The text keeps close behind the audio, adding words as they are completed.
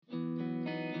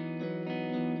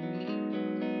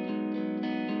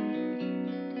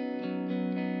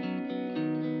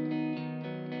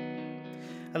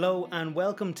Hello, and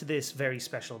welcome to this very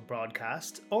special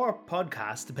broadcast, or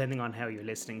podcast, depending on how you're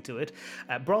listening to it,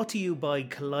 brought to you by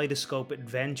Kaleidoscope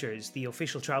Adventures, the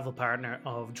official travel partner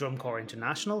of Drum Corps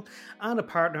International and a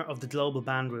partner of the Global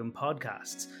Bandroom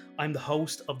podcasts. I'm the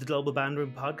host of the Global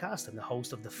Bandroom podcast. I'm the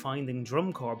host of the Finding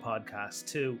Drum Corps podcast,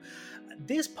 too.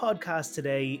 This podcast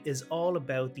today is all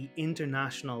about the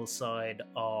international side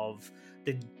of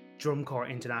the Drum Corps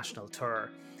International Tour.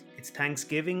 It's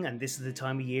Thanksgiving, and this is the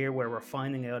time of year where we're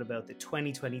finding out about the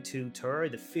 2022 tour,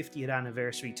 the 50th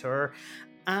anniversary tour,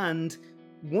 and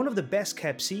one of the best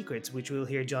kept secrets, which we'll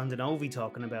hear John Denovi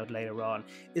talking about later on,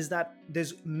 is that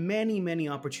there's many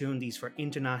opportunities for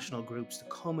international groups to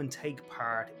come and take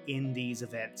part in these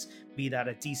events, be that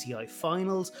at DCI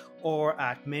finals or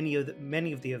at many of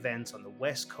the events on the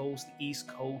West Coast, the East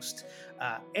Coast,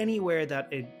 anywhere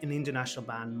that an international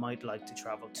band might like to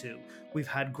travel to. We've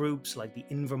had groups like the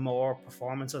Invermore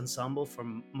Performance Ensemble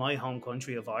from my home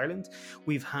country of Ireland.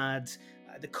 We've had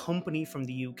the company from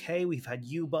the UK, we've had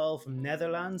U-Ball from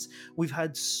Netherlands. We've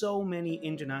had so many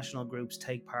international groups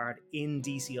take part in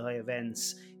DCI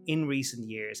events in recent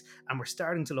years, and we're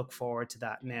starting to look forward to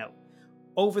that now.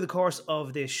 Over the course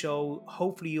of this show,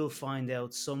 hopefully you'll find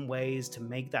out some ways to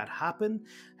make that happen.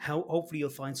 Hopefully you'll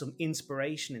find some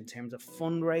inspiration in terms of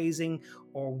fundraising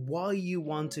or why you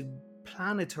want to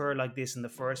plan a tour like this in the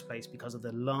first place because of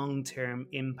the long-term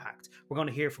impact. We're going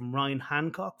to hear from Ryan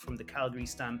Hancock from the Calgary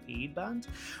Stampede Band.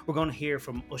 We're going to hear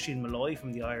from Oisin Malloy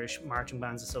from the Irish Marching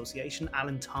Bands Association,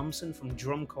 Alan Thompson from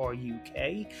Drum Corps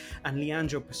UK, and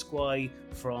Leandro Pasquale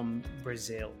from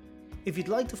Brazil. If you'd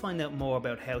like to find out more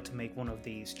about how to make one of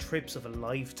these trips of a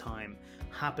lifetime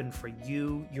happen for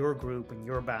you, your group, and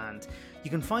your band,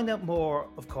 you can find out more,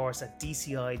 of course, at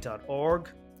dci.org.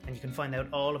 And you can find out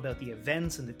all about the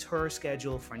events and the tour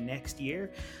schedule for next year.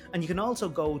 And you can also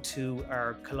go to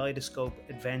our Kaleidoscope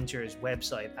Adventures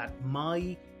website at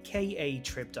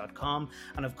mykatrip.com.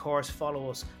 And of course, follow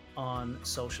us on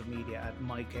social media at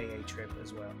mykatrip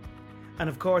as well. And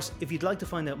of course, if you'd like to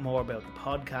find out more about the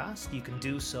podcast, you can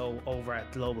do so over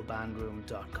at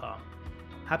globalbandroom.com.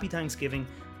 Happy Thanksgiving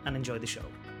and enjoy the show.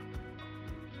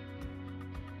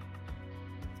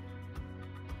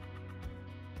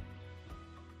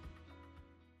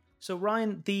 So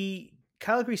Ryan, the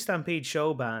Calgary Stampede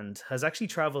Show Band has actually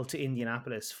travelled to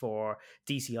Indianapolis for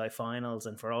DCI finals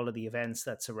and for all of the events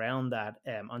that surround that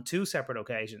on two separate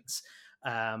occasions.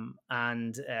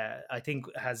 And I think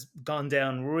has gone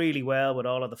down really well with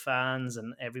all of the fans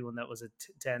and everyone that was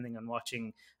attending and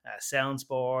watching Sound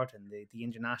Sport and the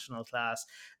international class.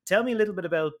 Tell me a little bit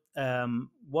about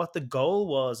what the goal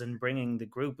was in bringing the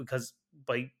group, because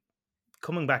by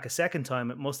coming back a second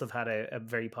time, it must have had a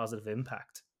very positive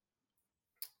impact.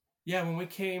 Yeah, when we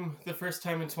came the first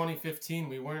time in 2015,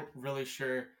 we weren't really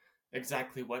sure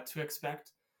exactly what to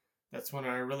expect. That's when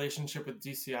our relationship with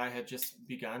DCI had just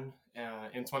begun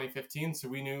in 2015. So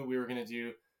we knew we were going to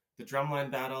do the drumline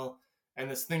battle and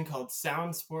this thing called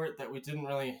Sound Sport that we didn't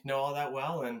really know all that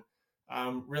well. And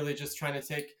really just trying to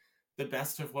take the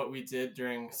best of what we did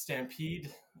during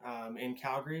Stampede in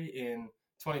Calgary in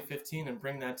 2015 and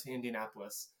bring that to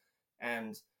Indianapolis.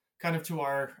 And kind of to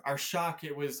our shock,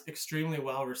 it was extremely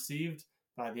well received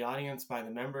by the audience, by the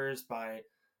members, by,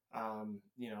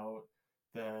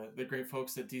 the great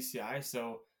folks at DCI.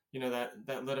 So,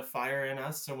 that lit a fire in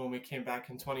us. So when we came back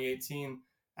in 2018,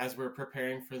 as we're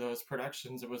preparing for those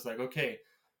productions, it was like, okay,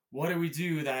 what do we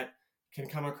do that can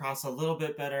come across a little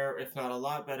bit better, if not a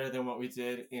lot better than what we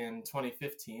did in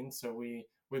 2015? So we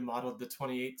modeled the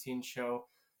 2018 show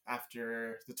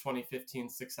after the 2015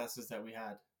 successes that we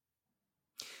had.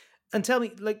 And tell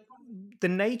me, like, the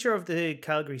nature of the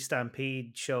Calgary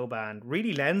Stampede show band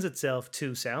really lends itself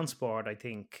to sound sport, I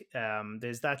think.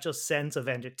 There's that just sense of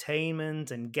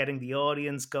entertainment and getting the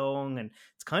audience going, and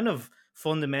it's kind of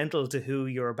fundamental to who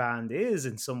your band is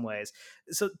in some ways.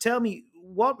 So tell me,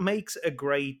 what makes a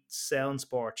great sound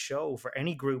sport show for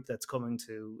any group that's coming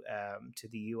to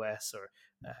the US or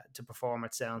to perform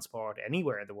at sound sport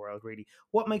anywhere in the world, really?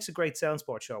 What makes a great sound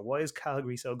sport show? Why is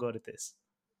Calgary so good at this?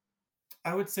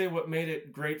 I would say what made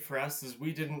it great for us is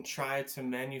we didn't try to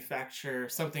manufacture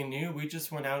something new. We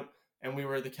just went out and we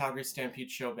were the Calgary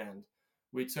Stampede Show Band.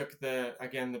 We took the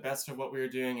best of what we were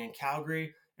doing in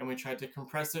Calgary and we tried to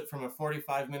compress it from a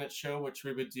 45-minute show, which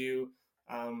we would do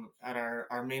at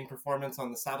our main performance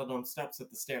on the Saddledome Steps at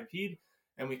the Stampede.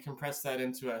 And we compressed that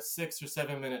into a 6 or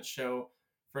 7 minute show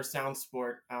for Sound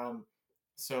Sport.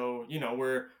 So,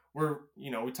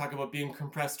 we talk about being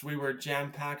compressed. We were jam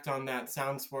packed on that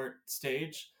Sound Sport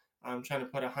stage. I'm trying to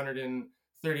put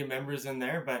 130 members in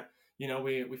there, but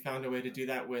we found a way to do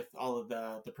that with all of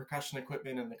the percussion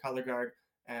equipment and the color guard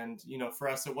And for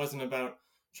us, it wasn't about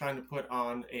trying to put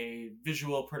on a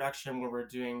visual production where we're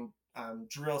doing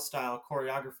drill style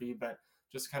choreography, but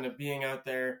just kind of being out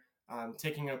there,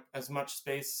 taking up as much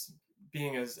space,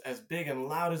 being as big and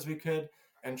loud as we could,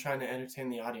 and trying to entertain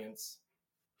the audience.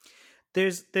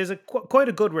 There's a quite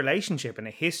a good relationship and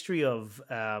a history of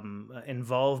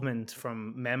involvement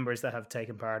from members that have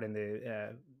taken part in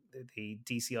the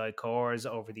DCI cores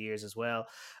over the years as well.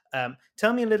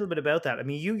 Tell me a little bit about that. I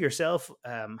mean, you yourself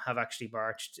have actually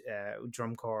marched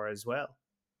drum corps as well.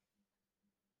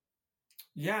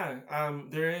 Yeah,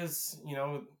 there is,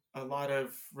 a lot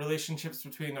of relationships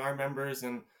between our members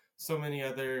and so many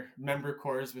other member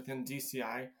corps within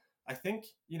DCI. I think,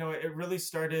 it really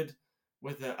started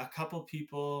with a couple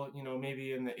people,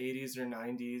 maybe in the 80s or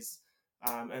 90s.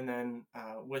 And then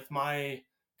with my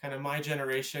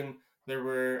generation, there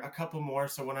were a couple more.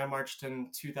 So when I marched in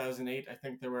 2008, I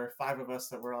think there were 5 of us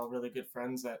that were all really good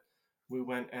friends that we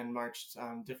went and marched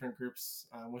different groups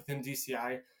within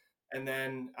DCI. And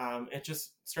then it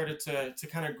just started to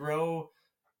kind of grow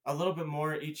a little bit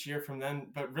more each year from then.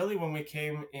 But really, when we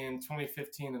came in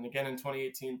 2015 and again in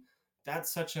 2018,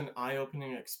 that's such an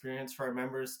eye-opening experience for our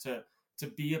members to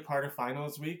be a part of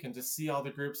finals week and to see all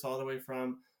the groups all the way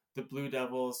from the Blue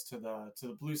Devils to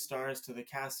the Blue Stars to the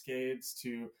Cascades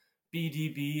to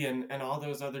BDB and all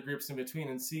those other groups in between,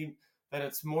 and see that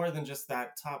it's more than just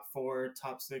that top 4,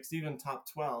 top 6, even top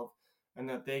 12, and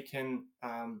that they can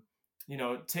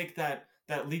take that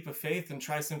leap of faith and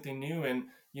try something new, and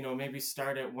maybe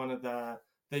start at one of the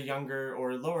younger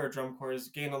or lower drum corps,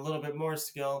 gain a little bit more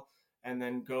skill, and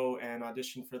then go and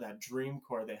audition for that dream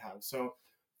corps they have. So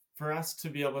for us to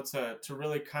be able to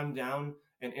really come down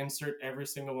and insert every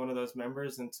single one of those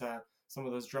members into some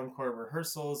of those drum corps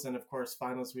rehearsals, and of course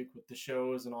finals week with the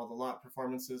shows and all the lot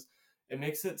performances, it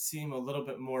makes it seem a little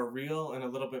bit more real and a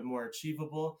little bit more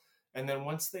achievable. And then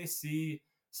once they see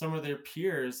some of their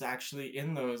peers actually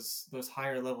in those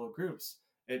higher level groups,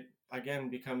 it again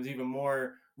becomes even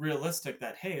more realistic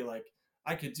that, hey, like,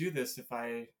 I could do this if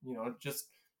I just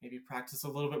maybe practice a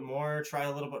little bit more, try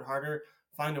a little bit harder,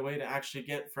 find a way to actually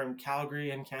get from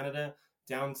Calgary in Canada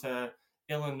down to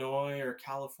Illinois or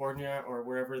California or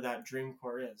wherever that dream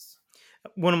corps is.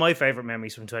 One of my favorite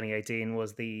memories from 2018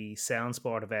 was the Sound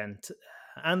Sport event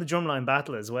and the Drumline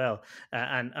Battle as well,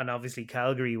 and obviously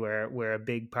Calgary were a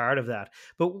big part of that.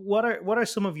 But what are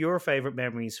some of your favorite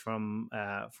memories from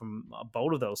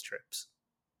both of those trips?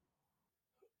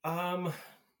 Um,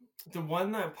 the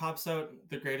one that pops out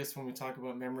the greatest when we talk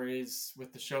about memories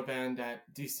with the show band at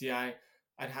DCI,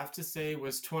 I'd have to say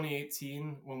was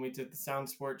 2018 when we did the Sound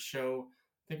Sports show.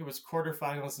 I think it was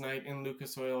quarterfinals night in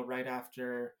Lucas Oil right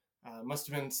after, must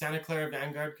have been Santa Clara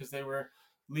Vanguard because they were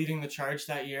leading the charge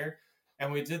that year.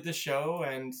 And we did the show,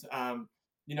 and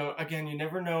again, you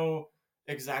never know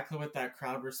exactly what that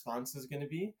crowd response is going to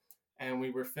be. And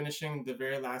we were finishing the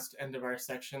very last end of our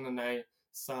section, and I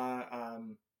saw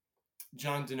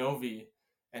John Denovi,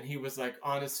 and he was like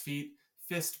on his feet,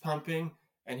 fist pumping,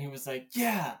 and he was like,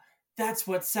 "Yeah, that's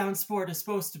what Sound Sport is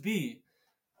supposed to be."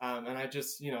 And I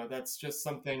just, that's just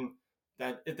something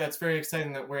that's very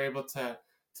exciting that we're able to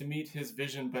meet his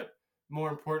vision, but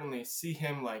more importantly, see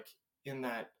him like in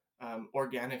that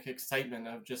organic excitement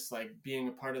of just like being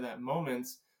a part of that moment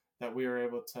that we were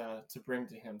able to bring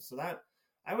to him. So that,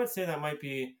 I would say, that might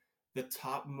be the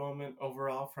top moment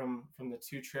overall from the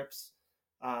 2 trips.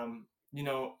 Um,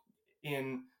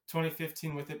 in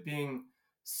 2015, with it being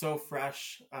so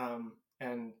fresh,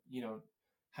 and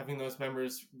having those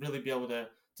members really be able to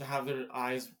have their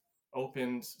eyes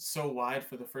opened so wide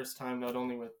for the first time, not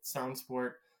only with Sound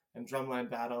Sport and Drumline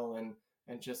Battle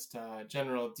and just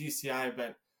general DCI,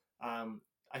 but um,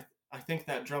 I think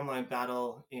that Drumline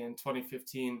Battle in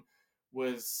 2015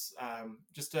 was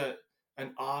just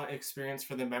an awe experience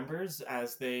for the members,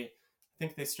 as I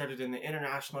think they started in the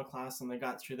international class and they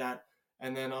got through that,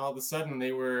 and then all of a sudden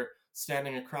they were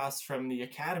standing across from the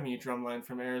Academy drumline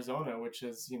from Arizona, which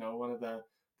is one of the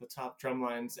top drum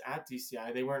lines at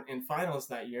DCI. They weren't in finals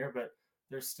that year, but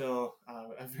they're still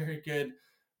a very good,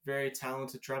 very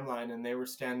talented drum line, and they were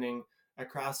standing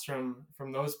across from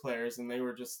those players, and they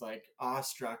were just like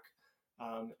awestruck,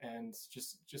 and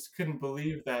just couldn't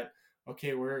believe that.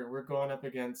 Okay, we're going up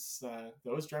against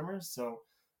those drummers. So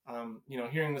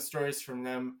hearing the stories from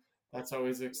them, that's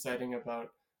always exciting about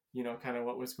kind of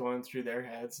what was going through their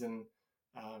heads, and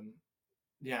um,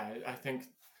 yeah, I think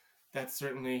that's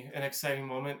certainly an exciting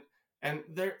moment. And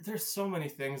there's so many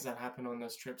things that happen on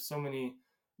this trip, so many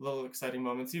little exciting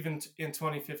moments. Even in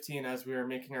 2015, as we were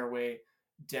making our way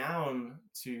down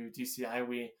to DCI,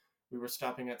 we were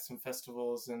stopping at some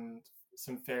festivals and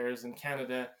some fairs in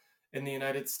Canada, in the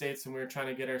United States, and we were trying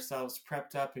to get ourselves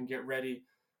prepped up and get ready.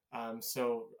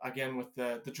 So again, with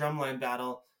the drumline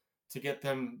battle, to get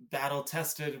them battle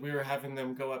tested, we were having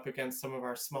them go up against some of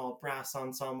our small brass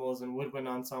ensembles and woodwind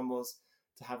ensembles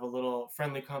to have a little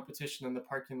friendly competition in the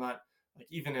parking lot. Like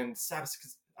even in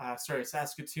Saskatoon,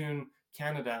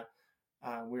 Canada,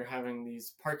 we were having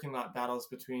these parking lot battles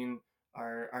between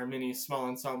our mini small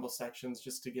ensemble sections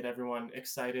just to get everyone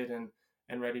excited and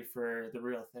ready for the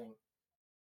real thing.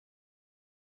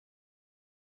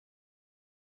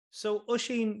 So,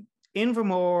 Oisín,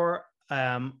 Invermore,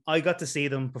 I got to see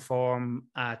them perform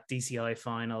at DCI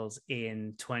finals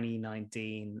in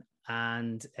 2019,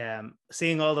 and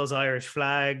seeing all those Irish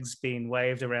flags being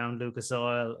waved around Lucas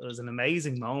Oil was an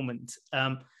amazing moment.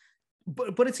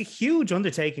 But it's a huge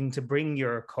undertaking to bring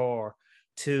your corps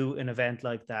to an event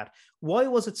like that. Why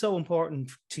was it so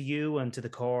important to you and to the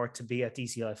corps to be at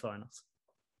DCI finals?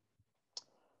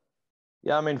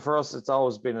 Yeah, I mean, for us, it's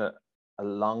always been a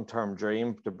long-term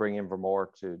dream to bring Invermore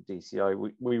to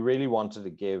DCI. We really wanted to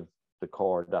give the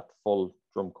corps that full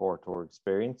drum corps tour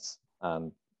experience,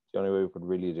 and the only way we could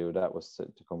really do that was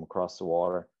to come across the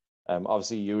water.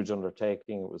 Obviously, a huge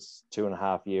undertaking. It was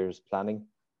 2.5 years planning,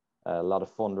 a lot of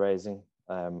fundraising,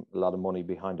 a lot of money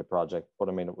behind the project. But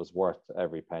I mean, it was worth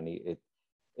every penny.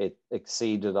 It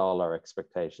exceeded all our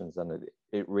expectations, and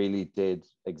it really did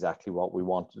exactly what we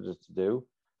wanted it to do,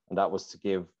 and that was to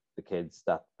give the kids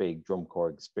that big drum corps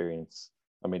experience.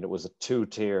 I mean, it was a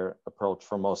 2-tier approach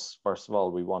from us. First of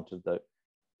all, we wanted the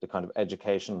kind of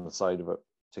educational side of it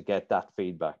to get that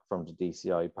feedback from the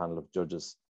DCI panel of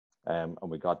judges, and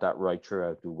we got that right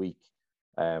throughout the week,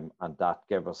 and that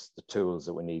gave us the tools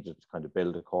that we needed to kind of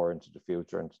build a corps into the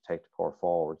future and to take the corps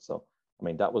forward. So, I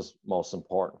mean, that was most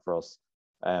important for us.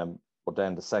 But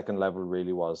then the second level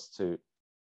really was to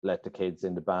let the kids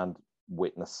in the band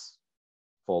witness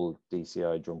full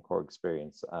DCI drum corps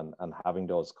experience, and having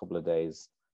those couple of days,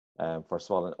 first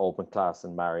of all an open class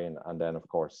in Marion, and then of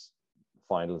course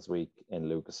finals week in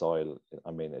Lucas Oil.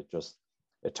 I mean,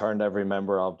 it turned every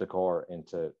member of the corps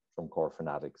into drum corps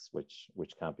fanatics, which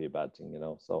can't be a bad thing, you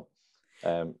know. So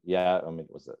yeah, I mean,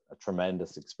 it was a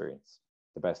tremendous experience,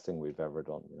 the best thing we've ever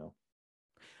done, you know.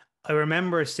 I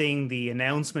remember seeing the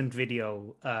announcement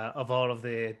video of all of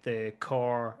the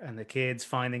corps and the kids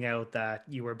finding out that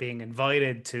you were being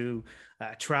invited to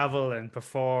travel and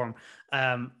perform.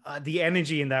 The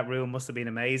energy in that room must have been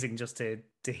amazing, just to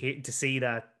see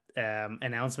that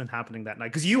announcement happening that night,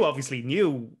 because you obviously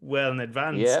knew well in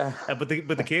advance, Yeah. but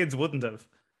the kids wouldn't have.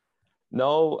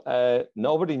 No,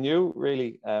 nobody knew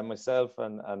really. Myself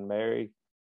and Mary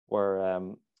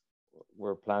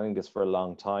were planning this for a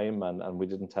long time, and we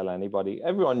didn't tell anybody.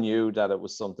 Everyone knew that it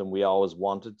was something we always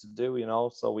wanted to do, you know.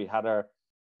 So we had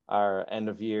our end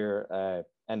of year,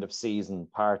 end of season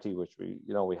party, which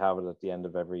we have it at the end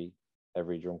of every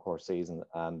drum corps season,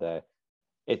 and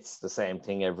it's the same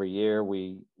thing every year.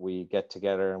 We get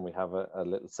together and we have a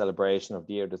little celebration of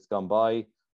the year that's gone by,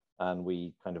 and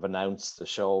we kind of announce the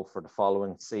show for the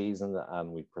following season,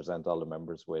 and we present all the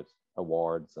members with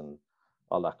awards and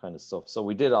all that kind of stuff. So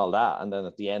we did all that, and then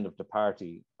at the end of the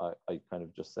party, I kind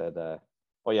of just said,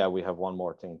 oh yeah, we have one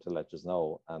more thing to let you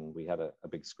know. And we had a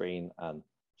big screen, and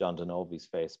John Denovi's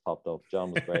face popped up.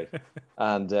 John was great.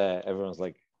 And everyone was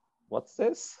like, what's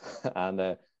this?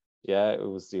 And yeah, it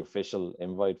was the official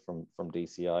invite from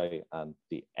DCI, and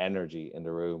the energy in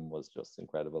the room was just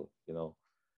incredible. You know,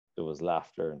 there was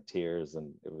laughter and tears,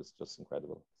 and it was just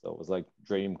incredible. So it was like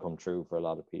dream come true for a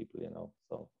lot of people, you know.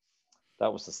 So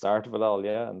that was the start of it all,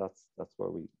 yeah, and that's where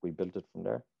we built it from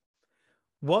there.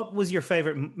 What was your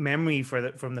favorite memory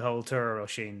from the whole tour,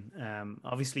 Oisín?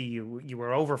 Obviously, you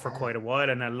were over for quite a while,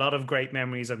 and a lot of great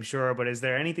memories, I'm sure. But is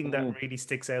there anything that really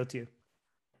sticks out to you?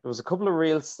 There was a couple of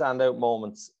real standout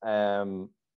moments. I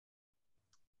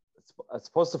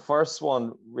suppose the first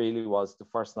one really was the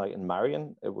first night in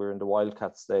Marion. We were in the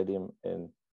Wildcat Stadium in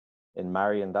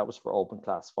Marion. That was for open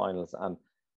class finals, and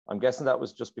I'm guessing that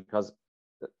was just because,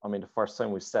 I mean, the first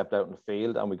time we stepped out in the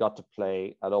field and we got to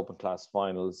play at open class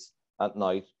finals at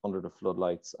night under the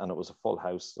floodlights, and it was a full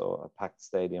house, so a packed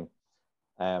stadium.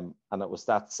 And it was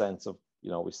that sense of,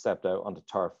 we stepped out on the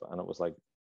turf and it was like,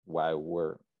 wow,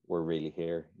 we're really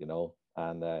here,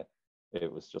 and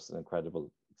it was just an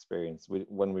incredible experience.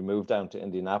 When we moved down to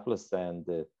Indianapolis, then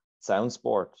the Sound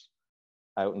Sport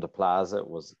out in the plaza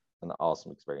was an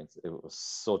awesome experience. It was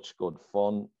such good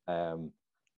fun.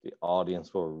 The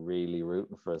audience were really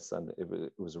rooting for us, and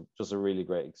it was just a really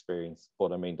great experience.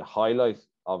 But I mean, the highlight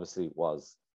obviously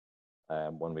was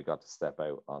when we got to step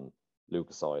out on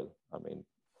Lucas Oil. I mean,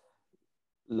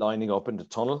 lining up in the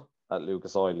tunnel at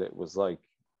Lucas Oil, it was like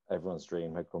everyone's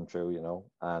dream had come true, you know,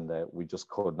 and we just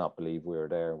could not believe we were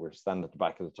there. We were standing at the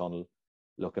back of the tunnel,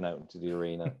 looking out into the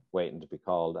arena, waiting to be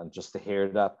called, and just to hear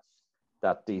that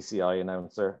DCI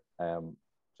announcer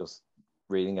just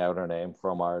reading out our name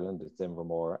from Ireland, it's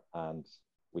Invermore, and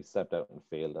we stepped out in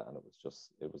the field, and it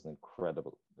was an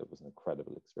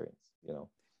incredible experience, you know.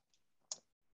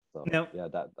 So Now, yeah,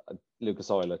 that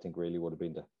Lucas Oil, I think, really would have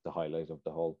been the highlight of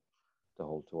the whole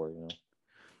tour, you know.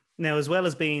 Now, as well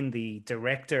as being the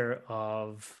director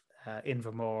of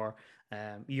Invermore,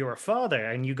 you're a father,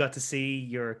 and you got to see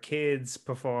your kids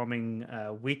performing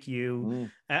with you,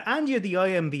 and you're the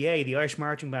IMBA, the Irish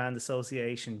Marching Band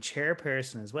Association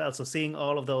chairperson as well. So seeing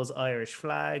all of those Irish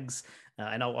flags,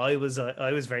 I know I was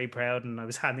very proud, and I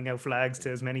was handing out flags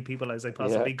to as many people as I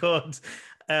possibly could.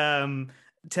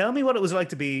 Tell me what it was like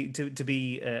to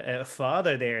be a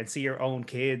father there and see your own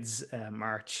kids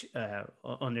march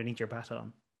underneath your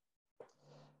baton.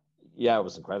 Yeah, it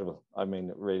was incredible. I mean,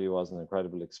 it really was an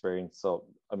incredible experience. So,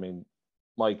 I mean,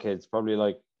 my kids, probably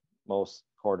like most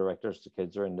corps directors, the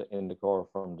kids are in the corps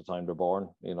from the time they're born.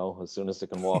 You know, as soon as they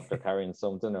can walk, they're carrying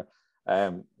something. Or,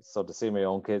 so to see my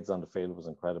own kids on the field was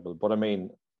incredible. But I mean,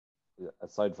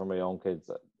 aside from my own kids,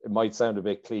 it might sound a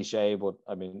bit cliche, but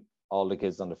I mean, all the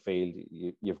kids on the field,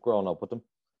 you've grown up with them.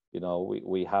 You know,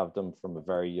 we have them from a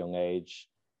very young age.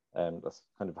 That's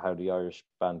kind of how the Irish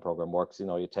band program works. You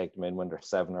know, you take them in when they're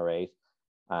 7 or 8,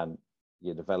 and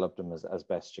you develop them as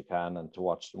best you can, and to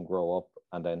watch them grow up,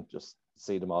 and then just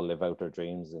see them all live out their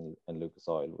dreams in Lucas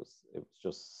Oil was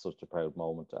just such a proud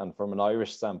moment. And from an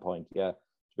Irish standpoint, yeah,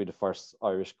 to be the first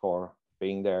Irish corps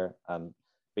being there and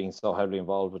being so heavily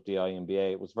involved with the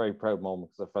IMBA, it was a very proud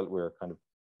moment, because I felt we were kind of,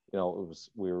 you know,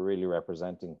 we were really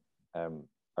representing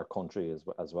our country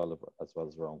as well as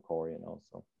our own corps, you know.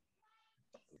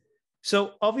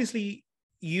 So obviously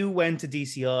you went to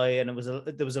DCI, and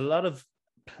there was a lot of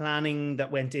planning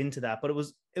that went into that, but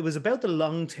it was about the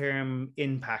long-term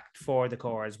impact for the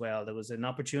corps as well. There was an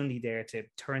opportunity there to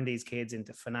turn these kids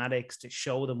into fanatics, to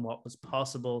show them what was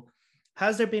possible.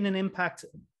 Has there been an impact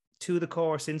to the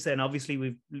corps since then? Obviously,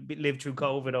 we've lived through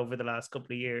COVID over the last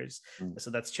couple of years, so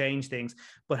that's changed things.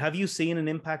 But have you seen an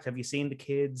impact? Have you seen the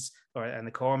kids and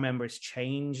the corps members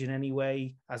change in any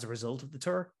way as a result of the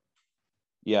tour?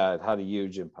 Yeah, it had a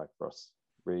huge impact for us.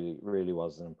 Really, really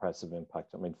was an impressive impact.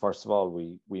 I mean, first of all,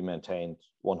 we maintained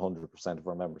 100% of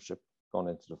our membership going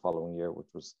into the following year, which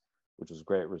was a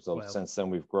great result. Wow. Since then,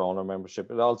 we've grown our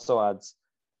membership. It also adds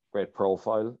great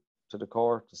profile to the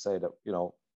corps, to say that, you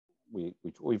know,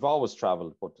 we've always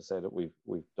traveled, but to say that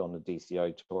we've done a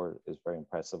DCI tour is very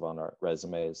impressive on our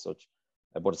resume as such.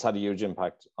 But it's had a huge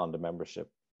impact on the membership.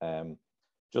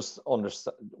 Just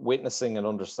witnessing and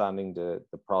understanding the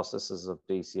processes of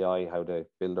DCI, how they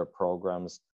build their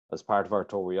programs. As part of our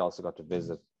tour, we also got to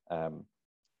visit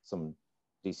some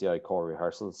DCI corps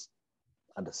rehearsals,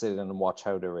 and to sit in and watch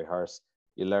how they rehearse.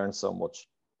 You learn so much,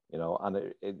 you know, and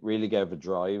it really gave a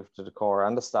drive to the corps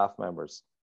and the staff members,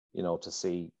 you know, to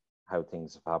see how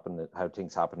things happen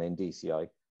in DCI.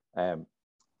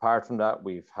 Apart from that,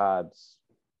 we've had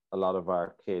a lot of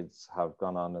our kids have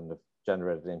gone on and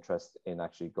generated interest in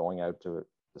actually going out to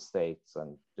the States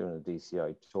and doing a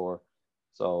DCI tour.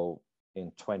 So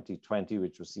in 2020,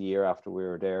 which was the year after we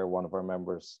were there, one of our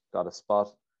members got a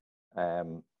spot.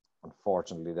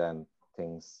 Unfortunately, then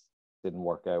things didn't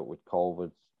work out with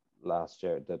COVID last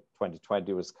year. That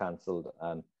 2020 was cancelled,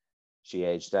 and she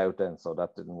aged out then, so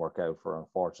that didn't work out for her,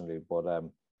 unfortunately. But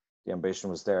the ambition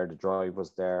was there, the drive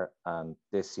was there, and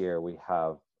this year we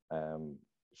have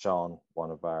Sean,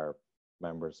 one of our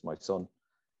members, my son.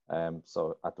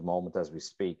 So at the moment, as we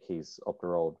speak, he's up the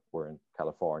road. We're in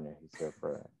California. He's here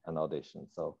for an audition.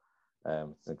 So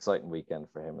it's an exciting weekend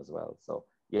for him as well. So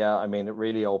yeah, I mean, it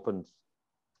really opened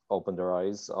their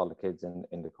eyes, all the kids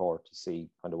in the corps, to see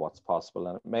kind of what's possible.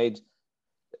 And it made,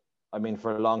 I mean,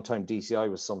 for a long time, DCI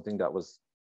was something that was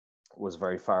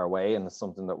very far away, and it's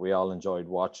something that we all enjoyed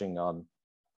watching on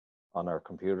our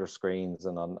computer screens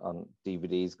and on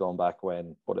DVDs going back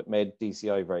when, but it made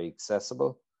DCI very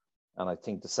accessible. And I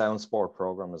think the Sound Sport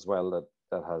program as well,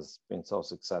 that has been so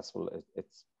successful,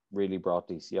 it's really brought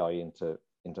DCI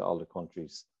into all the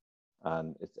countries,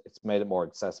 and it's made it more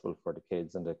accessible for the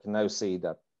kids, and they can now see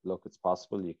that, look, it's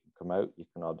possible. You can come out, you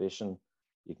can audition,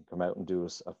 you can come out and do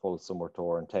a full summer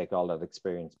tour and take all that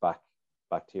experience back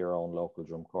to your own local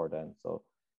drum corps then. So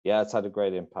yeah, it's had a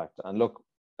great impact. And look,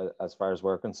 as far as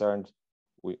we're concerned,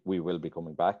 we will be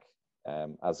coming back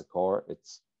as a corps.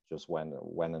 It's just when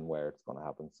and where it's going to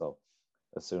happen. So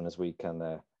as soon as we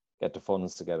can get the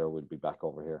funds together, we'll be back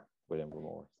over here with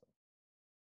Invermore.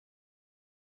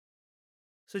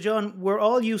 So, John, we're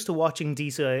all used to watching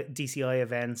DCI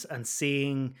events and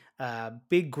seeing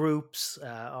big groups,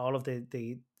 all of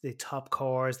the top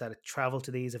cores that travel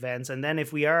to these events. And then,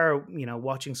 if we are,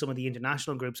 watching some of the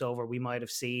international groups over, we might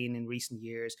have seen in recent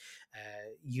years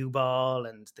U-Ball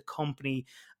and the company.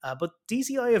 But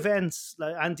DCI events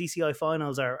and DCI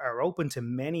finals are open to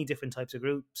many different types of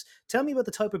groups. Tell me about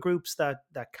the type of groups that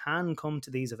can come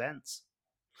to these events.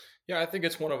 Yeah, I think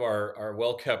it's one of our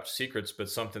well kept secrets, but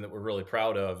something that we're really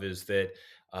proud of is that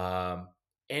um,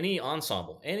 any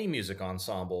ensemble, any music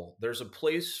ensemble, there's a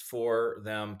place for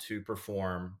them to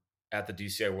perform at the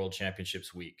DCI World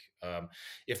Championships week.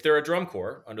 If they're a drum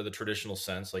corps under the traditional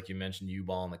sense, like you mentioned,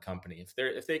 U-Ball and the company, if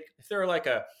they're like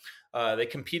a they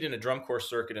compete in a drum corps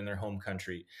circuit in their home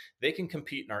country, they can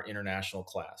compete in our international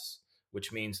class,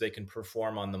 which means they can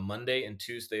perform on the Monday and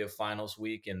Tuesday of finals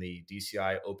week in the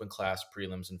DCI open class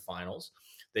prelims and finals.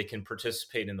 They can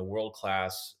participate in the world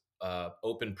class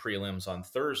open prelims on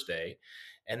Thursday.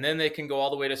 And then they can go all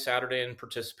the way to Saturday and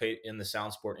participate in the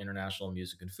Sound Sport International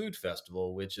Music and Food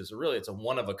Festival, which is it's a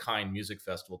one of a kind music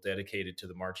festival dedicated to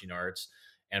the marching arts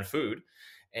and food.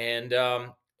 And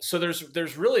so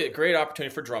there's really a great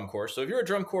opportunity for drum corps. So if you're a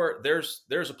drum corps,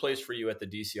 there's a place for you at the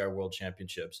DCI World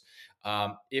Championships.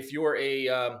 If you're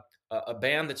a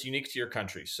band that's unique to your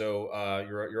country, so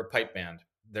you're a pipe band,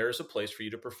 there's a place for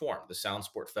you to perform. The Sound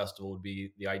Sport Festival would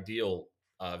be the ideal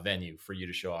venue for you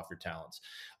to show off your talents.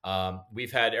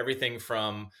 We've had everything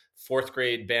from fourth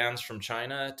grade bands from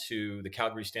China to the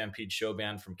Calgary Stampede Show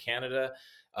Band from Canada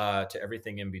to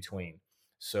everything in between.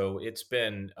 So it's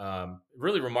been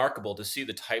really remarkable to see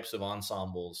the types of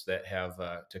ensembles that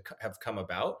have come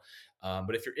about.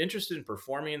 But if you're interested in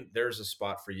performing, there's a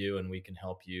spot for you, and we can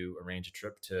help you arrange a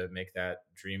trip to make that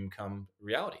dream come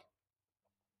reality.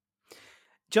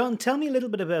 John, tell me a little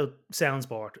bit about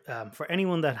Soundsport. For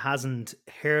anyone that hasn't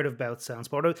heard about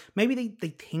Soundsport, or maybe they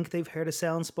think they've heard of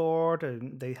Soundsport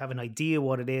and they have an idea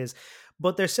what it is,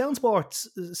 but there's Soundsport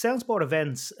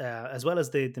events, as well as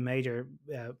the major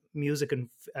music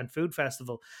and food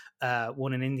festival,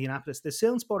 one in Indianapolis. There's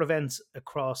Soundsport events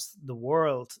across the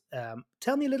world.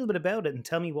 Tell me a little bit about it and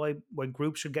tell me why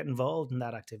groups should get involved in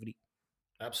that activity.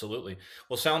 Absolutely.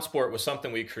 Well, Sound Sport was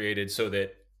something we created so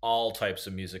that all types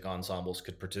of music ensembles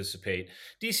could participate.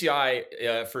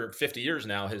 DCI, for 50 years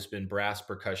now, has been brass,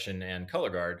 percussion, and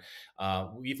color guard.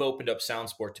 We've opened up Sound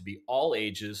Sport to be all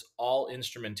ages, all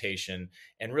instrumentation,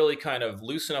 and really kind of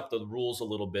loosen up the rules a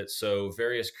little bit so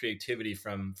various creativity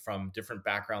from different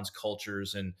backgrounds,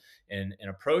 cultures, and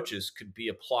approaches could be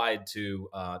applied to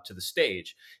the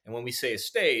stage. And when we say a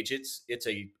stage, it's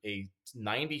a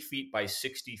 90 feet by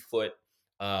 60-foot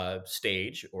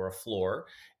stage or a floor,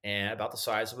 and about the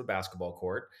size of a basketball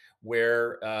court,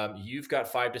 where you've got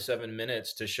 5 to 7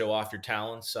 minutes to show off your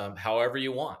talents however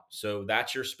you want. So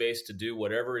that's your space to do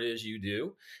whatever it is you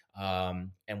do.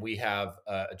 And we have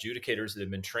adjudicators that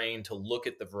have been trained to look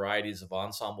at the varieties of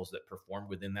ensembles that perform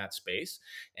within that space,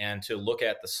 and to look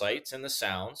at the sights and the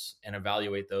sounds and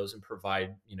evaluate those and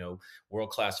provide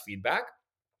world-class feedback,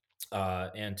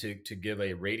 and to give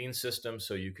a rating system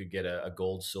so you could get a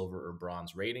gold, silver, or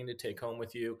bronze rating to take home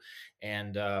with you,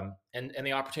 and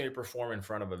the opportunity to perform in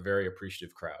front of a very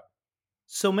appreciative crowd.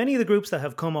 So many of the groups that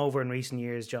have come over in recent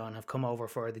years, John, have come over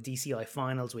for the DCI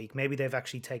Finals Week. Maybe they've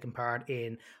actually taken part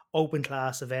in open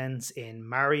class events in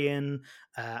Marion,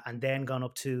 and then gone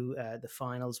up to the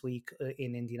Finals Week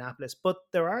in Indianapolis. But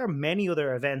there are many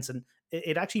other events, and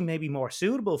it actually may be more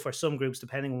suitable for some groups,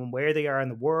 depending on where they are in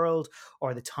the world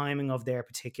or the timing of their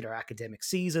particular academic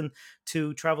season,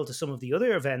 to travel to some of the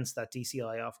other events that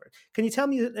DCI offer. Can you tell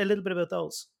me a little bit about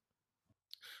those?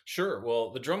 Sure.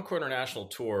 Well, the Drum Corps International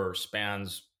Tour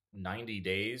spans 90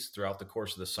 days throughout the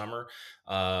course of the summer,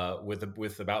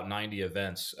 with about 90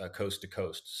 events coast to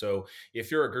coast. So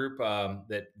if you're a group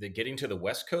that getting to the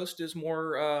West Coast is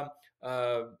more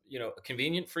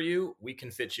convenient for you, we can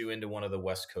fit you into one of the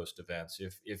West Coast events.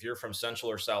 If you're from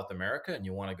Central or South America and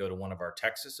you want to go to one of our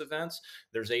Texas events,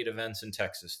 there's 8 events in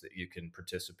Texas that you can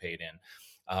participate in.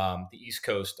 The East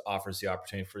Coast offers the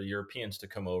opportunity for Europeans to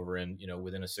come over and,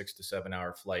 within a 6 to 7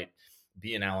 hour flight,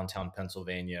 be in Allentown,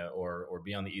 Pennsylvania, or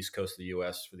be on the East Coast of the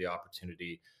U.S. for the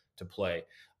opportunity to play.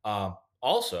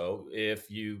 Also,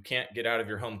 if you can't get out of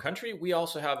your home country, we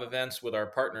also have events with our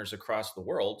partners across the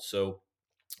world. So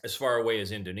as far away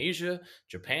as Indonesia,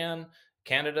 Japan,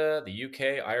 Canada, the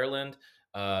UK, Ireland,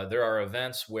 there are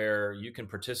events where you can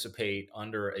participate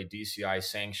under a DCI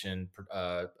sanctioned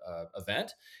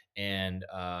event, and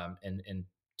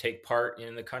take part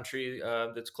in the country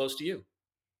that's close to you.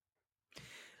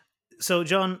 So,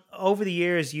 John, over the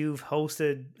years, you've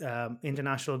hosted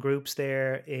international groups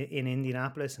there in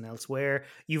Indianapolis and elsewhere.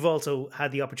 You've also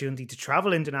had the opportunity to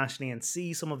travel internationally and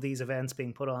see some of these events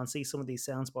being put on, see some of these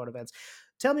sound sport events.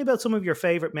 Tell me about some of your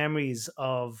favorite memories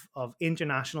of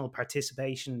international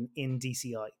participation in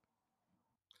DCI.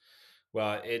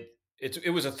 Well,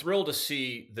 it was a thrill to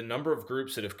see the number of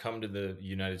groups that have come to the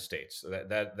United States. So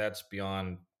that's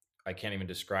beyond. I can't even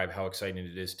describe how exciting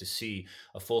it is to see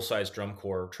a full size drum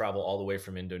corps travel all the way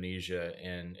from Indonesia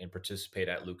and participate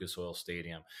at Lucas Oil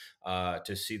Stadium.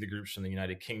 To see the groups from the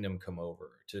United Kingdom come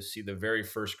over. To see the very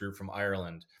first group from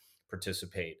Ireland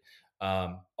participate.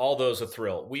 All those a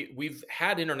thrill. We've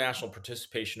had international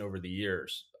participation over the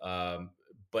years,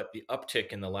 but the uptick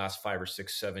in the last 5 or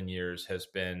 6, 7 years has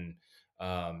been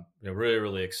really,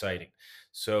 really exciting.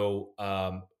 So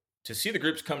to see the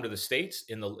groups come to the States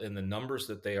in the numbers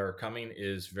that they are coming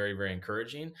is very, very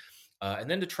encouraging. And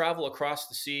then to travel across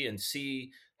the sea and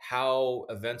see how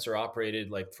events are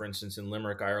operated, like for instance in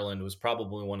Limerick, Ireland, was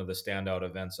probably one of the standout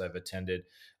events I've attended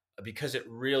because it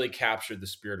really captured the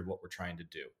spirit of what we're trying to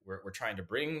do. We're trying to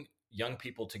bring young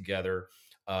people together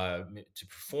to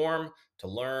perform, to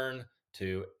learn,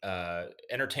 to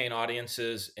entertain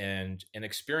audiences and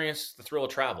experience the thrill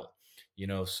of travel.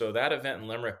 So that event in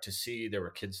Limerick, to see there were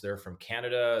kids there from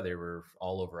Canada, they were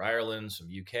all over Ireland, some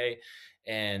UK,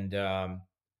 and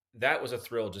that was a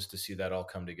thrill just to see that all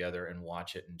come together and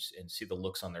watch it and see the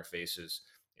looks on their faces,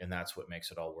 and that's what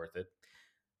makes it all worth it.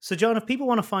 So, John, if people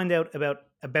want to find out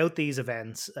about these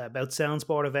events, about sound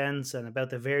sport events, and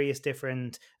about the various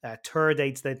different tour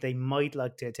dates that they might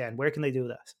like to attend, where can they do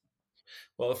that?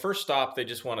 Well, the first stop, they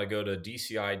just want to go to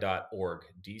dci.org,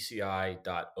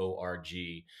 dci.org.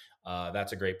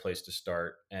 That's a great place to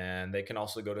start. And they can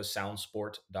also go to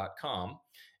soundsport.com.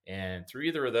 And through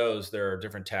either of those, there are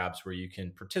different tabs where you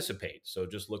can participate. So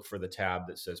just look for the tab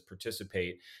that says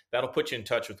participate. That'll put you in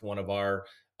touch with one of our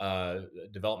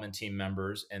development team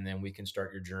members, and then we can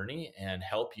start your journey and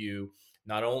help you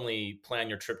not only plan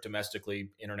your trip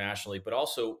domestically, internationally, but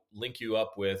also link you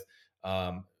up with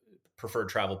preferred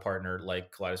travel partner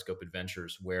like Kaleidoscope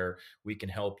Adventures, where we can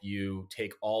help you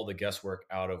take all the guesswork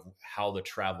out of how the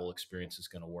travel experience is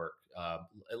going to work.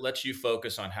 It lets you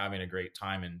focus on having a great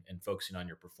time and focusing on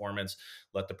your performance.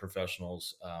 Let the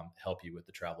professionals help you with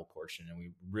the travel portion. And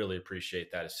we really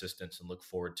appreciate that assistance and look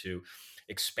forward to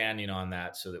expanding on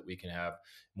that so that we can have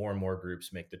more and more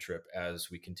groups make the trip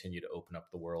as we continue to open up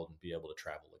the world and be able to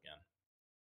travel again.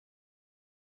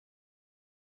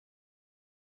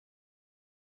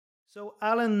 So,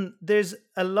 Alan, there's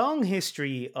a long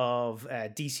history of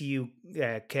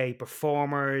DCUK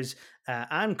performers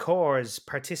and corps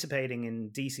participating in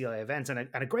DCI events, and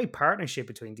a great partnership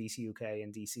between DCUK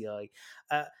and DCI.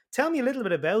 Tell me a little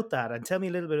bit about that, and tell me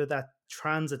a little bit of that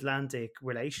transatlantic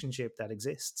relationship that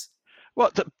exists.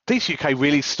 Well, the DCUK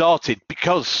really started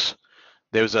because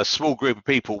there was a small group of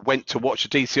people went to watch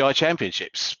the DCI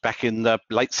championships back in the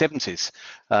late 70s.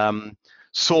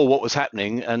 Saw what was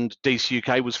happening, and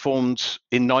DCUK was formed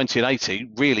in 1980,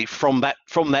 really from that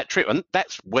trip, and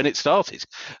that's when it started.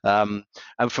 And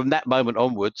from that moment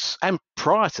onwards, and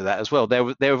prior to that as well,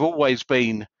 there have always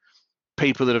been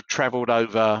people that have travelled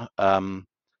over.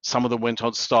 Some of them went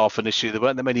on staff initially. There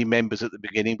weren't that many members at the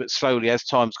beginning, but slowly, as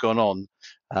time's gone on,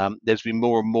 there's been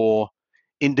more and more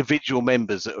individual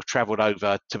members that have travelled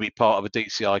over to be part of a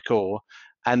DCI corps,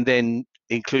 and then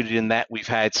included in that, we've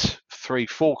had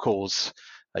 3-4 corps,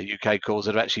 UK corps,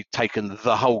 that have actually taken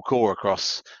the whole corps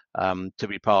across to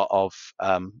be part of,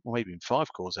 or maybe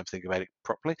 5 corps, if I think about it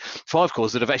properly. 5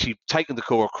 corps that have actually taken the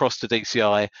corps across to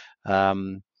DCI.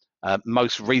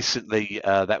 Most recently,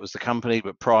 that was the company,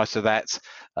 but prior to that,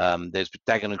 there's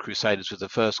Dagenham Crusaders was the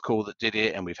first corps that did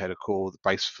it, and we've had a corps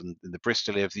based from the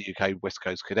Bristol area of the UK, West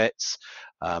Coast Cadets.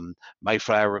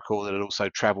 Mayflower, a corps that had also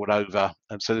travelled over,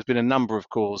 and so there's been a number of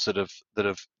corps that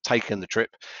have taken the trip,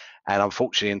 and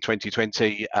unfortunately in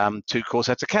 2020, 2 corps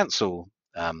had to cancel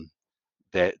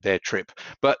their trip.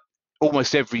 But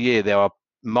almost every year there are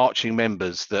marching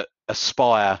members that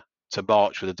aspire to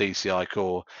march with a DCI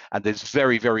corps, and there's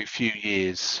very, very few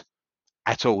years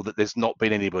at all that there's not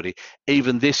been anybody.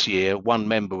 Even this year, 1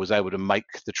 member was able to make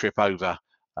the trip over,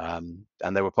 and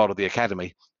they were part of the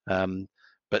academy.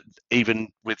 But even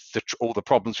with all the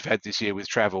problems we've had this year with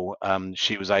travel,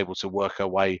 she was able to work her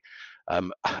way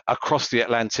across the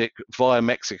Atlantic via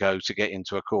Mexico to get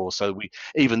into a corps. So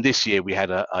even this year we had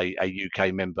a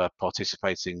UK member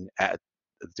participating at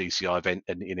the DCI event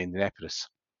in Indianapolis.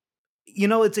 You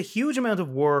know, it's a huge amount of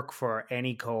work for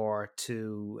any corps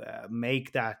to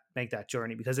make that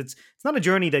journey, because it's not a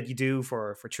journey that you do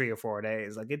for 3 or 4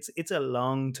 days. Like it's a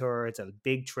long tour, it's a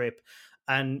big trip.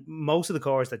 and most of the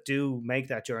corps that do make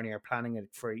that journey are planning it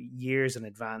for years in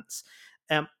advance.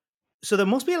 So there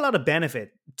must be a lot of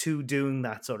benefit to doing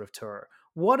that sort of tour.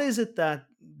 What is it that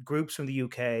groups from the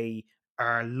UK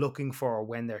are looking for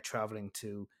when they're traveling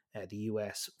to the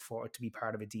US for to be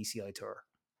part of a DCI tour?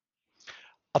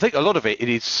 I think a lot of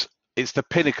it's the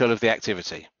pinnacle of the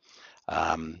activity.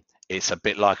 It's a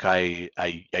bit like a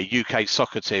UK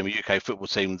soccer team, a UK football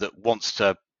team that wants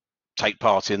to take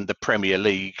part in the Premier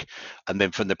League, and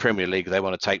then from the Premier League they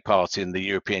want to take part in the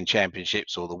European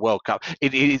Championships or the World Cup.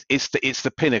 It's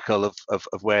the pinnacle of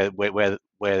where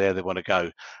they want to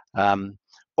go.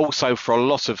 Also, for a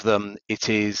lot of them, it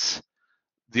is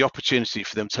the opportunity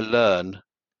for them to learn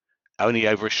only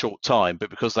over a short time, but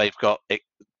because they've got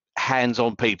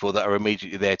hands-on people that are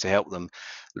immediately there to help them.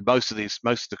 Most of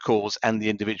the corps and the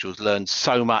individuals learn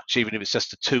so much, even if it's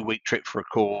just a 2-week trip for a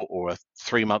corps or a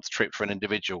 3-month trip for an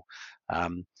individual.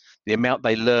 The amount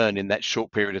they learn in that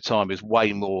short period of time is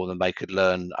way more than they could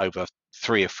learn over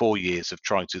 3 or 4 years of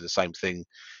trying to do the same thing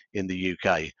in the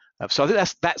UK. So I think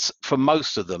that's for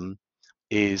most of them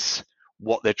is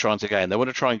what they're trying to gain. They want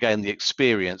to try and gain the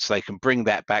experience. They can bring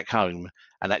that back home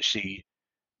and actually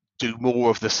do more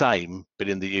of the same, but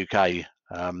in the UK,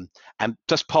 and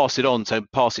just pass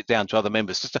it down to other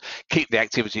members, just to keep the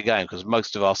activity going, because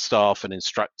most of our staff and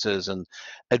instructors and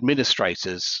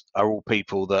administrators are all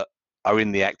people that are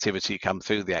in the activity, come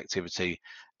through the activity,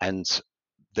 and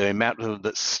the amount of them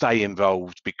that stay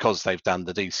involved because they've done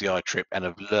the DCI trip and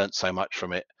have learnt so much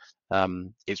from it,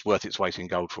 it's worth its weight in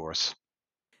gold for us.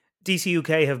 DC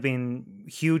UK have been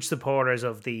huge supporters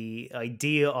of the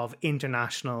idea of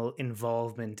international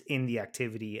involvement in the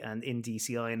activity and in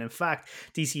DCI. And in fact,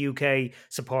 DC UK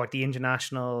support the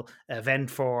international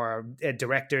event for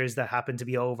directors that happen to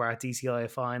be over at DCI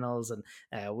finals. And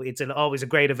it's always a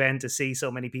great event to see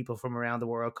so many people from around the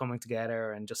world coming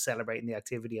together and just celebrating the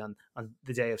activity on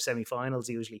the day of semi-finals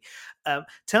usually.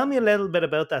 Tell me a little bit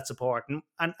about that support.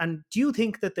 And do you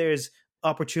think that there's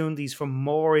opportunities for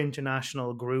more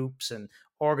international groups and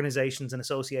organizations and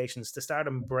associations to start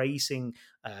embracing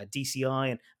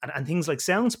DCI and things like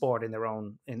sound sport in their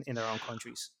own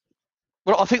countries?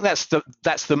 Well, I think that's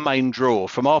the main draw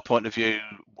from our point of view.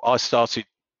 I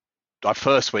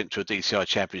first went to a DCI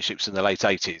championships in the late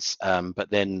 80s,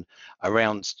 but then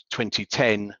around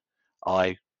 2010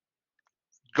 I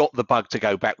got the bug to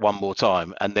go back one more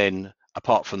time, and then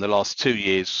apart from the last 2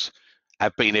 years,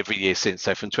 I've been every year since.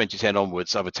 So from 2010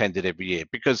 onwards, I've attended every year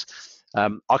because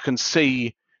I can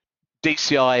see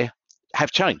DCI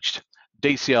have changed.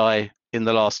 DCI in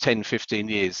the last 10, 15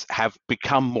 years have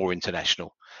become more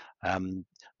international.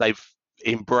 They've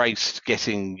embraced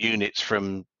getting units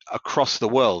from across the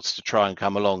world to try and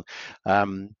come along.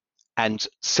 And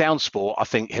Sound Sport, I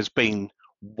think, has been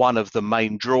one of the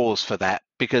main draws for that,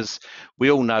 because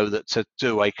we all know that to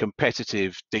do a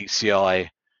competitive DCI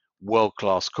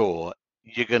world-class corps,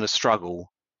 you're going to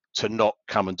struggle to not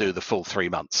come and do the full 3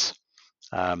 months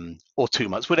or 2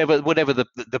 months, whatever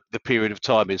the period of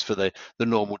time is for the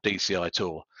normal DCI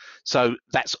tour. So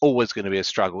that's always going to be a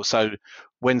struggle. So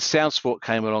when Sound Sport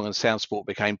came along and Sound Sport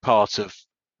became part of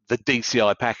the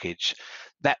DCI package,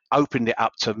 that opened it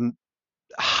up to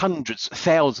hundreds,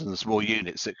 thousands more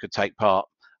units that could take part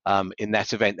in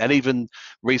that event. And even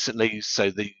recently,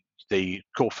 so the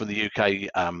corps from the UK,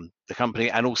 the company,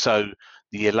 and also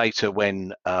the year later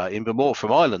when Invermore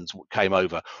from Ireland came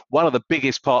over, one of the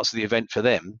biggest parts of the event for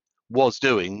them was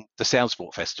doing the Sound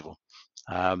Sport Festival.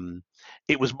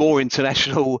 It was more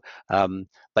international.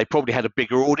 They probably had a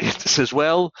bigger audience as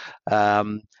well.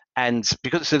 And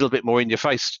because it's a little bit more in your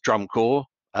face drum corps,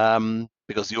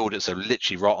 because the audience are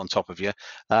literally right on top of you,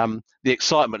 the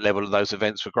excitement level of those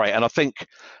events were great. And I think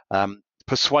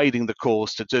persuading the corps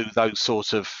to do those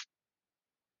sort of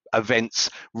events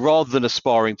rather than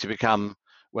aspiring to become,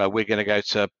 well, we're going to go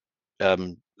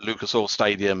to Lucas Oil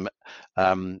Stadium,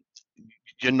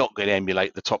 you're not going to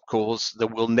emulate the top corps. That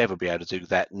we'll never be able to do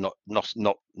that. Not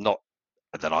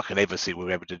that I can ever see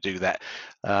we're able to do that.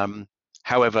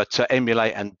 However, to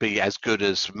emulate and be as good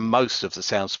as most of the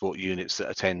Sound Sport units that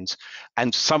attend,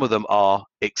 and some of them are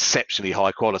exceptionally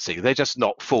high quality. They're just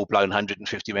not full-blown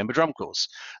 150 member drum corps.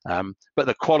 But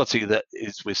the quality that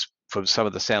is from some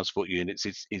of the Sound Sport units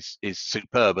is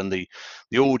superb, and the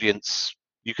audience,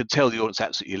 you can tell the audience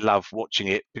absolutely love watching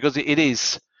it, because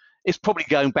it's probably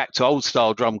going back to old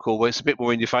style drum corps where it's a bit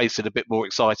more in your face and a bit more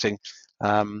exciting.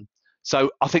 So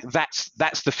I think that's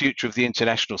the future of the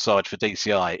international side for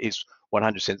DCI, is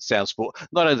 100% Sound Sport.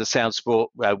 Not only the Sound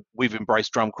Sport, we've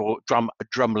embraced drum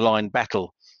line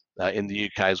battle in the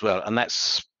UK as well, and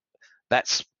that's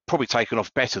probably taken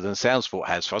off better than Soundsport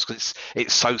has for us because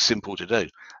it's so simple to do.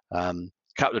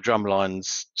 Couple of drum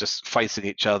lines just facing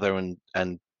each other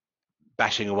and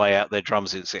bashing away out their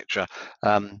drums, etc.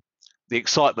 The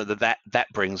excitement that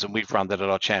brings, and we've run that at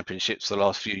our championships the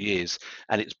last few years,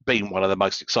 and it's been one of the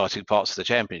most exciting parts of the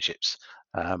championships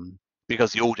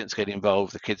because the audience get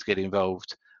involved, the kids get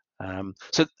involved.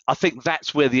 So I think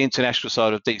that's where the international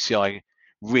side of DCI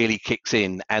really kicks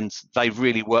in, and they've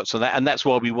really worked on that, and that's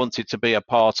why we wanted to be a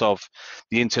part of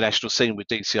the international scene with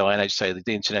DCI, and as you say,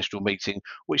 the international meeting,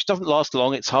 which doesn't last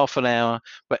long, it's half an hour,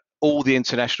 but all the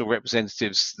international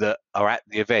representatives that are at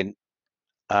the event,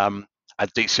 and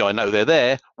DCI know they're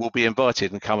there, will be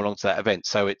invited and come along to that event.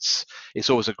 So it's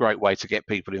always a great way to get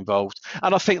people involved,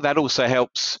 and I think that also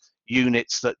helps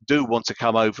units that do want to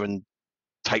come over and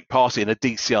take part in a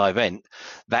DCI event.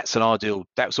 That's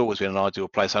always been an ideal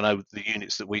place. I know the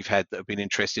units that we've had that have been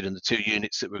interested, and the 2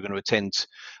 units that we're going to attend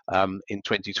in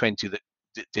 2020 that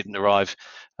didn't arrive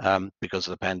because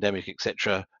of the pandemic,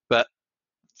 etc. But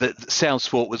the Sound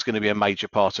Sport was going to be a major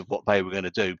part of what they were going to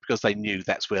do because they knew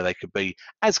that's where they could be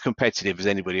as competitive as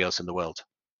anybody else in the world.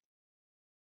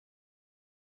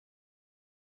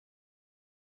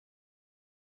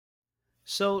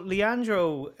 So,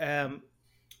 Leandro,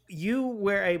 you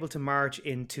were able to march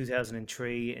in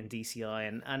 2003 in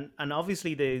DCI, and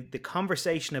obviously the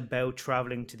conversation about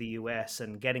traveling to the US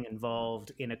and getting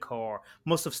involved in a corps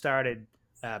must have started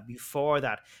before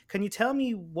that. Can you tell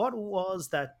me what it was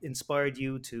that inspired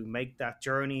you to make that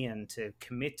journey and to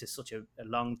commit to such a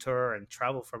long tour and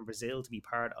travel from Brazil to be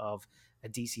part of a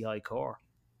DCI corps?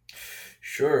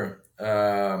 Sure.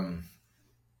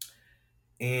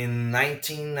 In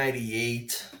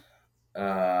 1998,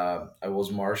 I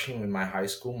was marching with my high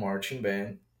school marching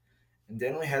band, and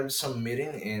then we had some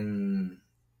meeting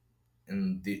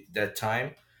in that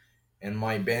time, and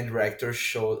my band director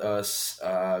showed us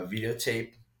a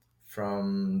videotape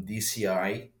from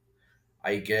DCI,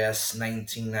 I guess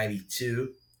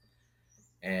 1992,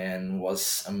 and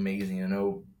was amazing.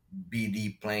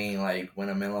 BD playing like When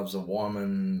a Man Loves a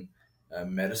Woman,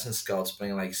 Medicine Scouts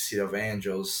playing like City of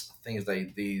Angels, things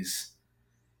like these.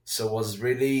 So it was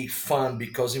really fun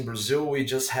because in Brazil we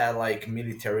just had like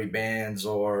military bands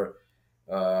or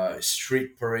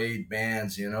street parade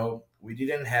bands. We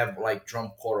didn't have like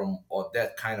drum corps or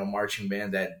that kind of marching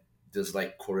band that does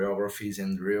like choreographies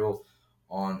and drill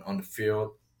on the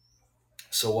field.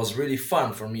 So it was really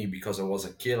fun for me because I was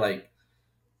a kid, like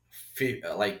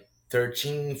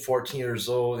 13, 14 years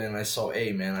old, and I saw,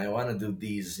 hey man, I want to do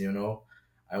these.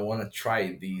 I want to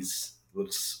try these.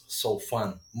 Looks so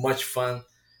fun, much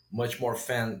more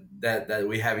fun that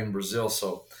we have in Brazil.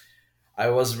 So I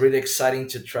was really exciting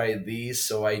to try these.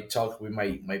 So I talked with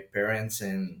my parents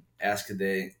and asked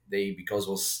they because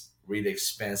it was really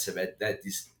expensive at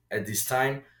this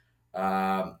time.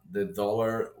 The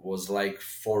dollar was like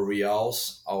 4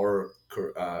 reals, our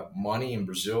money in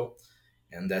Brazil,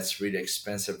 and that's really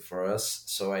expensive for us.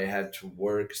 So I had to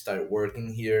start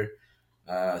working here.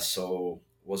 So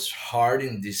was hard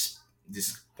in this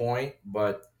point,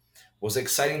 but was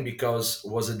exciting because it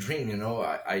was a dream.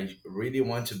 I really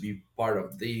want to be part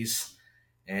of this.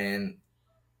 And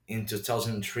in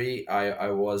 2003,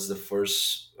 I was the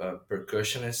first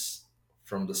percussionist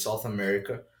from the South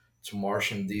America to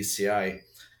march in DCI.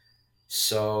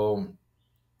 So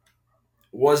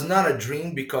was not a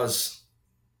dream because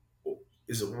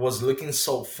it was looking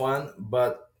so fun,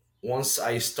 but once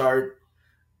I start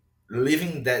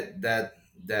living that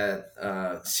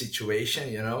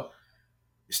situation,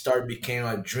 start became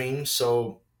a dream.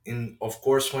 So in of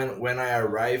course when I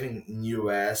arrived in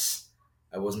US,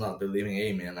 I was not believing,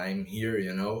 hey man, I'm here,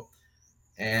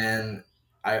 and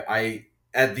I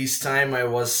at this time I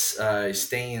was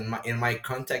staying in my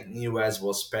contact in US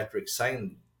was Patrick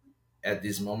Sign. At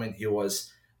this moment he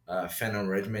was Phantom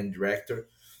Regiment director.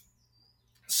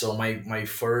 So my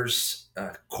first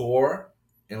core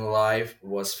in life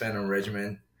was Phantom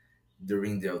Regiment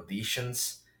during the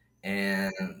auditions,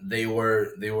 and they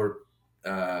were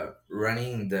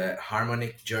running the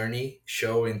Harmonic Journey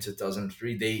show in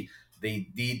 2003. They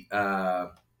did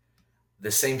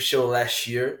the same show last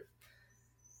year,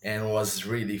 and was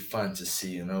really fun to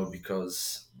see,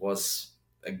 because was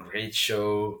a great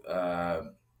show,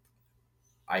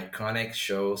 iconic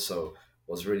show. So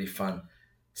was really fun.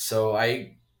 So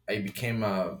I became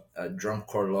a drum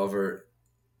corps lover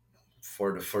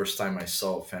for the first time I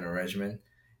saw Phantom Regiment,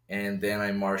 and then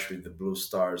I marched with the Blue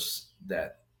Stars.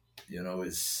 That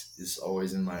is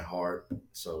always in my heart.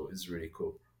 So it's really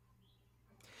cool.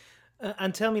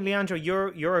 And tell me, Leandro,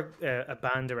 you're a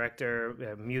band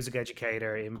director, a music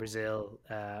educator in Brazil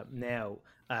now.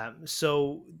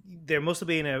 So there must have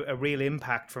been a real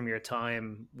impact from your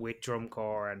time with drum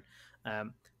corps.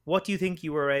 And what do you think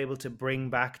you were able to bring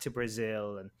back to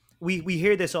Brazil? And we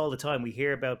hear this all the time. We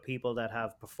hear about people that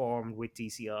have performed with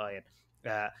DCI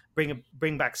and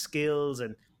bring back skills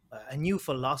and a new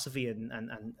philosophy and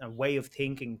a way of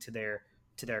thinking to their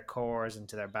cores and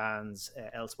to their bands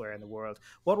elsewhere in the world.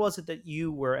 What was it that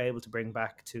you were able to bring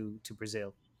back to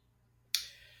Brazil?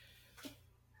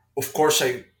 Of course,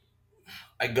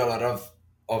 I got a lot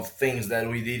of things that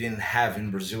we didn't have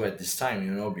in Brazil at this time,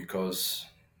 you know, because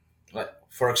like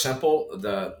for example,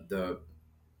 the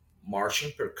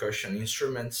marching percussion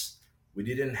instruments, we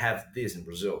didn't have this in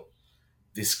Brazil.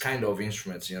 This kind of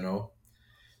instruments, you know.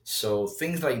 So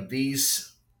things like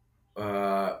these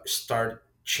start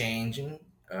changing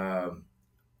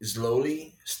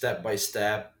slowly, step by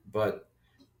step, but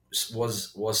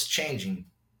was changing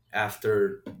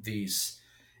after these,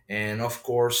 and of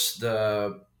course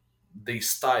the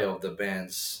style of the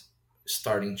bands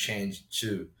starting change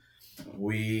too.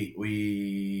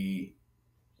 We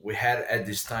had at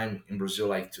this time in Brazil,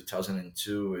 like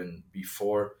 2002 and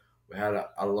before, we had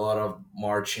a lot of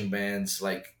marching bands,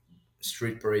 like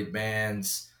street parade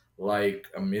bands, like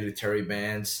military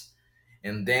bands.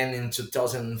 And then in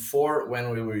 2004, when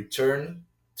we returned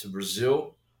to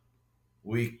Brazil,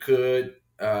 we could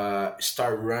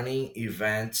start running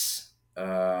events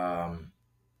for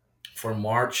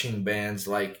marching bands,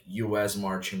 like US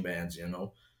marching bands, you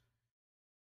know.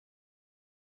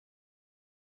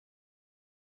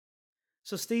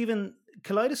 So, Stephen,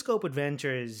 Kaleidoscope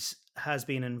Adventures has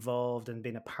been involved and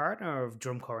been a partner of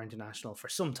Drum Corps International for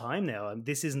some time now. And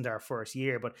this isn't our first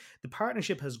year, but the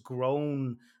partnership has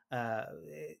grown uh,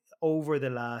 over the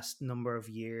last number of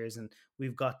years, and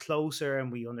we've got closer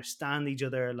and we understand each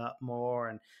other a lot more.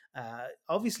 And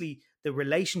obviously, the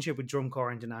relationship with Drum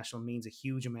Corps International means a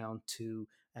huge amount to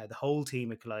the whole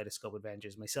team at Kaleidoscope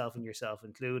Adventures, myself and yourself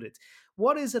included.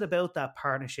 What is it about that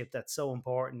partnership that's so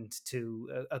important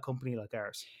to a company like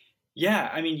ours? Yeah,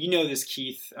 I mean, you know this,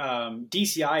 Keith.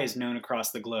 DCI is known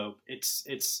across the globe.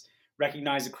 It's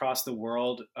recognized across the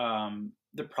world.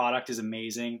 The product is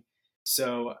amazing.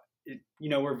 So,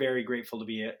 we're very grateful to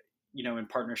be, in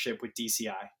partnership with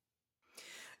DCI.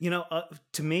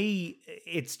 To me,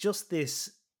 it's just this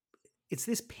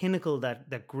pinnacle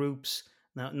that groups,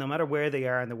 no matter where they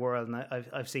are in the world, and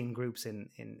I've seen groups in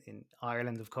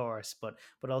Ireland, of course, but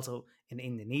also in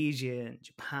Indonesia and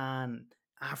Japan,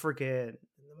 Africa,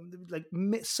 like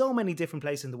so many different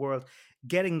places in the world,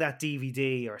 getting that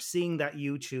DVD or seeing that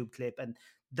YouTube clip, and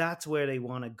that's where they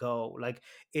want to go. Like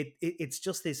it's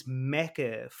just this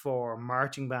mecca for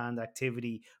marching band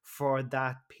activity for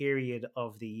that period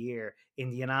of the year.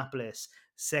 Indianapolis,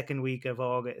 second week of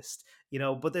August,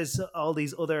 but there's all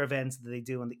these other events that they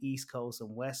do on the East Coast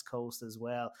and West Coast as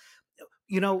well.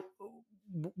 you know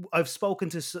I've spoken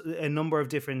to a number of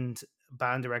different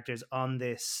band directors on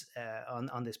this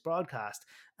on this broadcast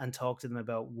and talked to them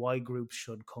about why groups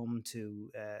should come to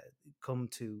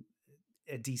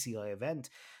a DCI event.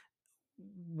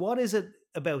 What is it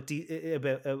about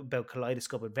about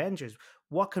Kaleidoscope Adventures?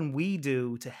 What can we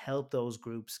do to help those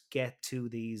groups get to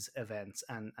these events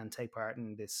and take part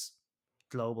in this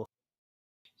global?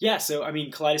 Yeah, so I mean,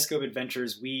 Kaleidoscope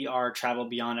Adventures, we are travel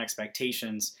beyond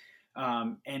expectations,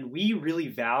 and we really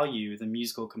value the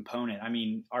musical component. I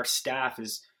mean, our staff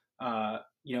is,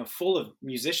 full of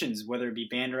musicians, whether it be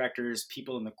band directors,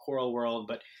 people in the choral world,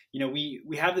 but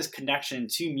we have this connection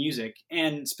to music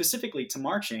and specifically to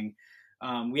marching.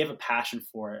 We have a passion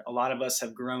for it. A lot of us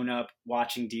have grown up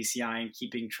watching DCI and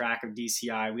keeping track of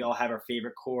DCI. We all have our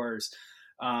favorite corps.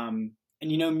 And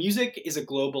music is a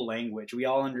global language. We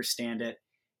all understand it,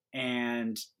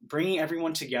 and bringing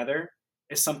everyone together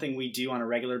is something we do on a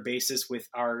regular basis with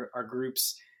our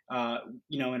groups,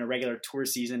 in a regular tour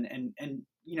season. And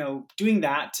doing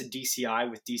that to DCI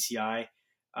with DCI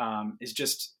is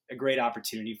just a great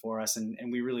opportunity for us,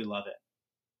 and we really love it.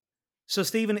 So,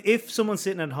 Stephen, if someone's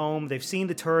sitting at home, they've seen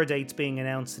the tour dates being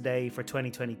announced today for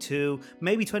 2022,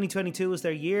 maybe 2022 is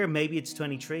their year, maybe it's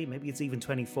 23, maybe it's even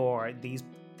 24. These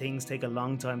things take a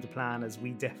long time to plan, as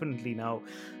we definitely know.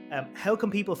 How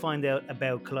can people find out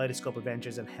about Kaleidoscope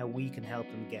Adventures and how we can help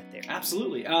them get there?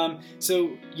 Absolutely.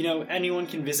 So, anyone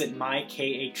can visit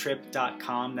myka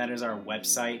trip.com. That is our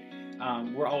website.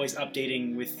 We're always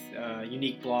updating with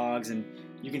unique blogs, and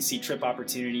you can see trip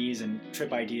opportunities and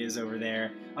trip ideas over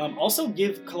there. Also,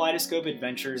 give Kaleidoscope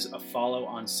Adventures a follow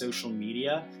on social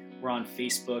media. We're on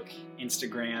Facebook,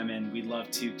 Instagram, and we'd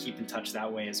love to keep in touch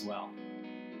that way as well.